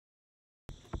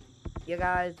Yeah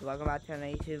guys, welcome back to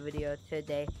another YouTube video.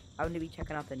 Today I'm going to be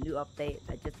checking out the new update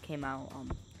that just came out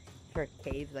for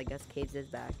caves. I guess caves is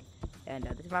back. And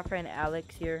this is my friend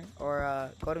Alex here,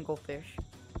 or Golden Goldfish.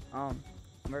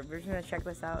 We're just going to check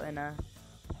this out, and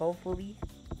hopefully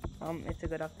it's a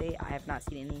good update. I have not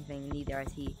seen anything, neither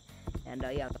has he. And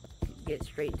yeah, let's get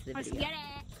straight into the video. Let's get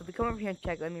it. So if we come over here and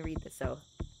check, let me read this. So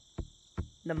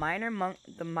the minor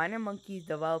monkeys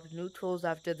developed new tools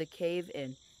after the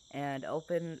cave-in and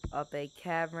open up a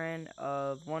cavern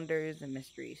of wonders and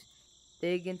mysteries.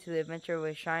 Dig into the adventure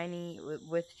with shiny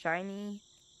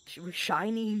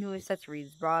new accessories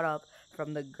brought up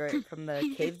from the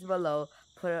caves below.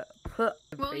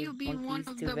 Will you be one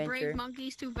of the brave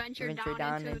monkeys to venture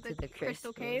down into the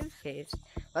crystal caves?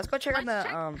 Let's go check out the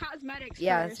cosmetics.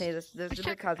 Yeah, first. say this. Let's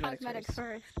check cosmetics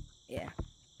first. Yeah.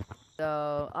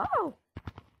 So,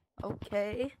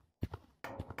 okay.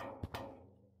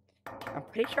 I'm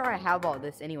pretty sure I have all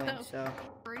this anyway, so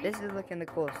this is looking the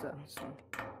cool stuff. So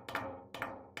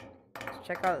let's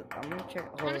check out. I'm gonna check.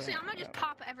 Honestly, I'm gonna just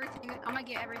pop everything. I'm gonna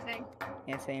get everything.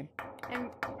 Yeah, same. And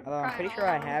Although I'm pretty sure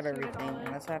I have everything,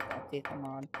 unless I have to update them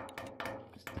on.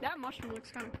 That mushroom looks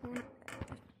kind of cool.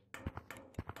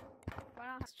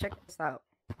 Wow. Let's check this out.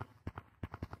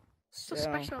 What's so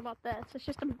special about this? It's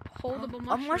just a holdable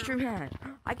mushroom. A mushroom hand.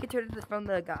 I can turn it from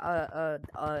the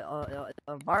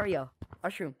Mario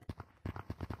mushroom.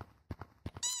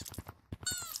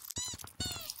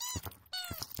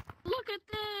 Look at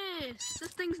this!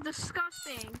 This thing's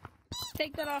disgusting.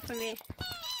 Take that off of me.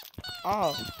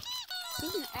 Oh.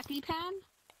 This is an EpiPen?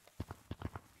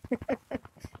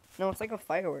 No, it's like a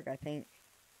firework, I think.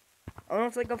 Oh, no,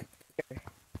 it's like a flare.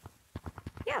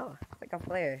 Yeah, it's like a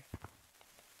flare.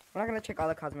 We're not gonna check all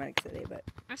the cosmetics today, but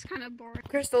that's kind of boring.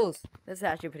 Crystals. This is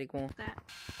actually pretty cool. That.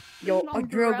 Yo, a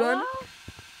drill gun.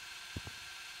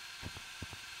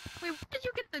 Wait, where did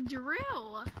you get the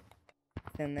drill?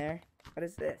 It's in there. What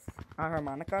is this? A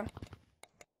harmonica?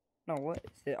 No, what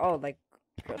is it? Oh, like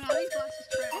crystals. Oh, these glasses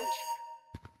trash.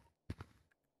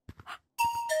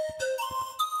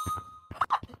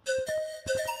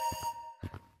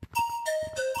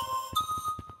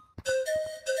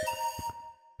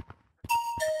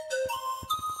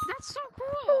 That's so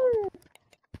cool.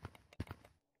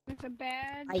 It's a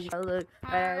badge. I look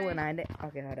better when I did.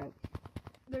 Okay, hold up.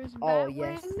 There's Oh bat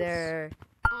yes, wings. sir.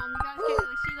 You guys can't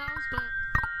really see those, but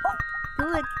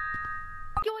Look.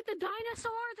 yo, like the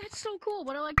dinosaur. That's so cool.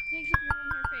 But it like takes up your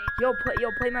whole face.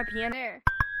 Yo, play my piano. There.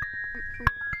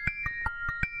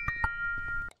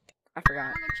 I forgot.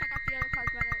 I'm gonna go check out the other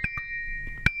cosmetics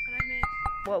that I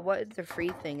missed. What is the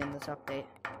free thing in this update?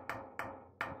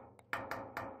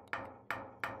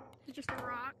 It's just a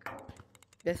rock.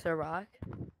 This a rock?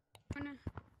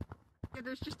 Yeah,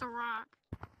 there's just a rock.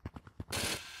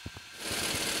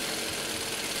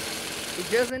 It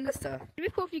drills into stuff. It'd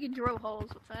be cool if you could drill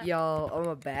holes with that. Yo, I'm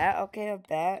a bat? Okay, a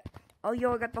bat. Oh,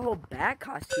 yo, I got the whole bat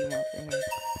costume up in here.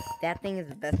 That thing is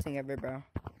the best thing ever, bro.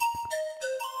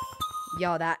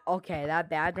 Yo, that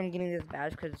badge, I'm getting this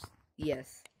badge because,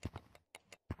 yes.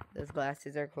 Those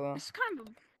glasses are cool. It's kind of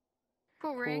a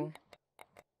cool ring.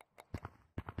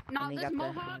 Nah, this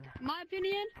mohawk, my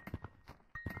opinion.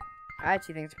 I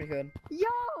actually think it's pretty good. Yo!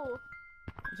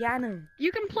 Yeah, I know.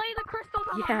 You can play the crystals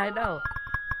on Yeah, I know.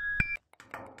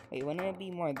 Wait, wouldn't it be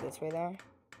more this way, though?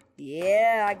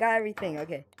 Yeah, I got everything.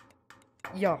 Okay.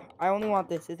 Yo, I only want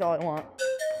this. It's all I want.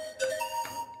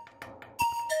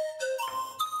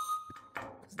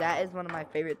 That is one of my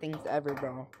favorite things ever,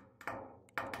 bro.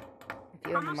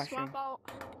 Be in the mushroom. Swap out.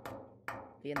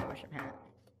 Be in the mushroom hat.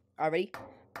 Already?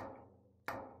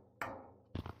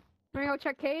 Wanna go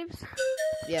check caves?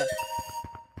 Yeah.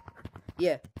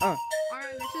 Yeah. Alright,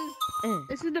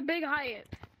 this is the big Hyatt.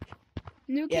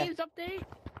 New caves update.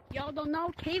 Y'all don't know,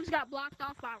 caves got blocked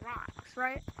off by rocks,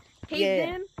 right? Caved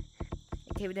in.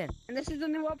 Caved in. And this is the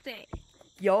new update.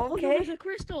 Yo, okay. Oh, there's a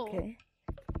crystal. Okay.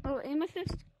 Oh,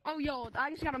 amethyst. Oh, yo, I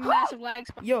just got a massive lag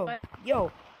spot. Yo.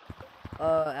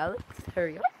 Alex,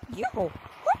 hurry up. Yo.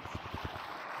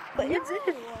 What is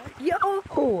this?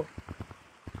 Yo.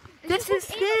 This is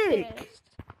sick.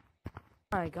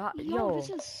 Oh my god. Yo. This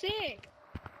is sick.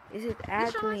 This is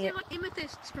actually. This like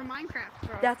amethysts for Minecraft,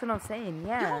 bro. That's what I'm saying.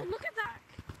 Yeah. Yo, look at that.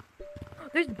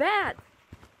 There's bats.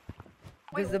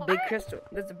 Wait, There's a big crystal.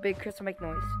 There's a big crystal make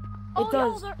noise. Oh, it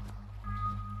does. Yo,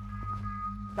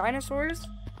 Dinosaurs?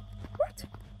 What?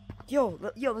 Yo,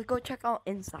 let's go check out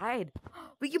inside.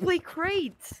 We can play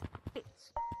crates.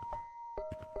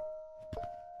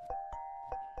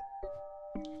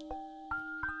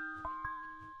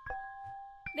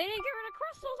 They didn't get rid of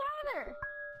crystals either.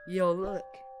 Yo, look.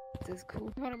 This is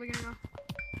cool. What are we gonna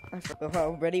go?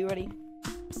 Oh, ready?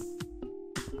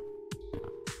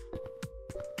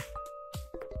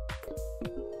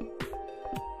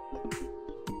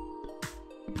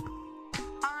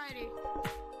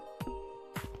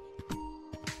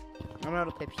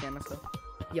 another clip channel. So,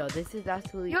 yo, this is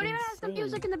absolutely You don't insane. even have the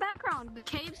music in the background. The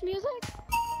caves music.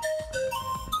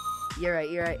 You're right.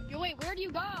 You're right. Yo, wait, where do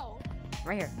you go?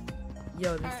 Right here.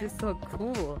 Yo, this is so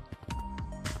cool.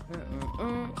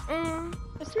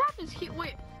 This map is here.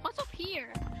 Wait, what's up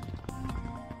here?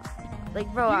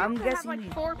 Like, bro, I'm You have guessing.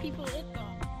 like 4 people in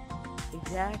though.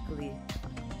 Exactly.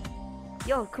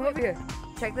 Yo, come over here.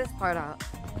 Check this part out.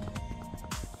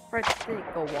 First thing,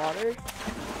 the water.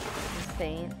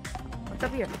 Insane. What's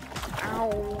up here?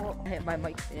 Ow! I hit my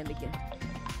mic stand again.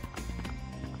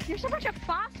 There's a bunch of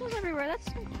fossils everywhere. That's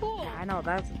so cool. Yeah, I know.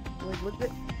 That's like, look at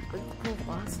the cool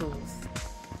fossils.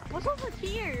 What's over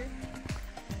here?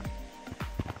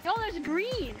 Yo, there's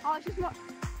green. Oh, it's just more.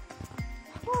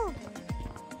 Oh.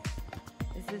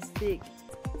 This is sick.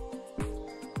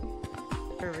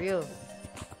 For real.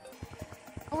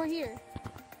 Over here.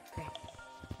 Okay.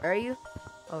 Where are you?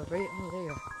 Oh, right. Oh, there you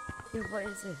are. Yo, what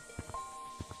is this?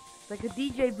 It's like a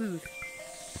DJ booth.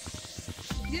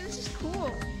 Dude, this is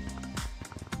cool.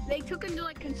 They took into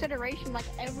like consideration like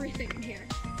everything in here.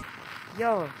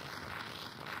 Yo,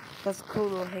 that's a cool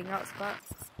little hangout spot.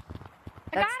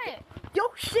 I got it. Yo,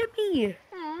 Shimmy!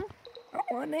 Aww.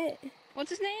 I want it. What's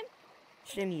his name?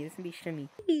 Shimmy, this can be Shimmy.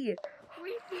 Yo!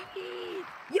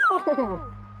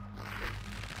 Oh.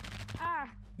 Ah.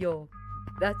 Yo,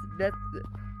 that's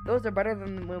those are better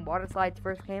than when water slides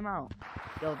first came out.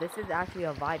 Yo, this is actually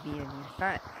a vibe being in here. It's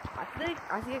not,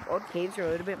 I think old caves are a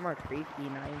little bit more creepy,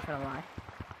 not even gonna lie.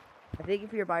 I think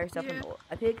if you're by yourself in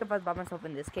I think if I was by myself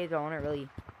in this cave, I wouldn't really,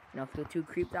 feel too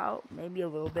creeped out. Maybe a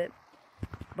little bit.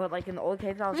 But like in the old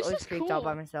caves, I was always creeped out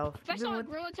by myself. If I saw a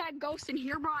gorilla type ghost in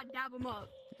here, bro, I'd dab him up.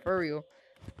 For real.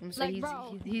 I'm like,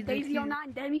 bro, Daisy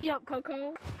 09, dab me up,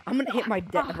 Coco. I'm gonna hit my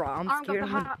desk, bro. I'm scared.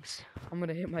 I'm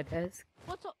gonna hit my desk.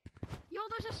 What's up? Yo,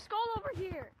 there's a skull over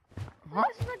here. Huh?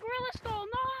 This is a gorilla skull.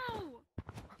 No!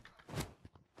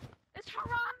 It's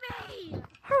Harambe!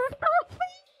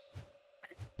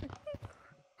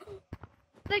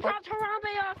 They dropped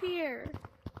Harambe off here.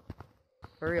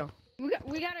 For real.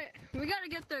 We gotta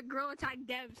get the gorilla type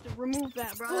devs to remove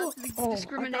that, bro. That's the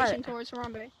discrimination towards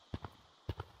Harambe.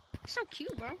 It's so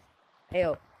cute, bro. Hey,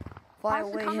 yo, fly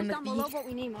away, comment him down below what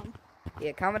we name him.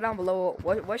 Yeah, comment down below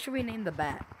what should we name the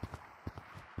bat?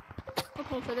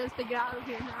 Okay, so there's the guy out of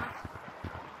here now.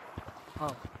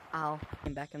 Oh, ow!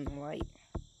 I'm back in the light.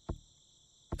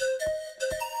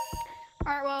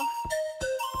 All right, well.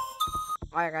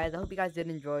 Alright guys, I hope you guys did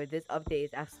enjoy. This update is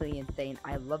absolutely insane.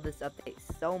 I love this update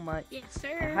so much. Yes,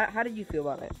 sir. How did you feel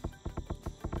about it?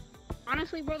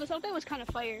 Honestly, bro, this update was kind of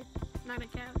fire. Not a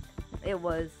cap. It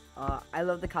was. I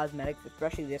love the cosmetics,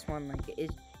 especially this one. Like,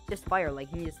 it's just fire. Like,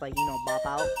 you can just, like, bop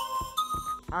out.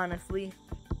 Honestly,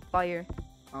 fire.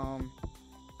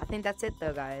 I think that's it,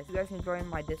 though, guys. If you guys can join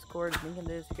my Discord, link in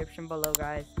the description below,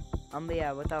 guys. But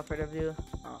yeah, without further ado,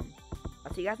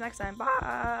 I'll see you guys next time.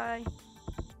 Bye!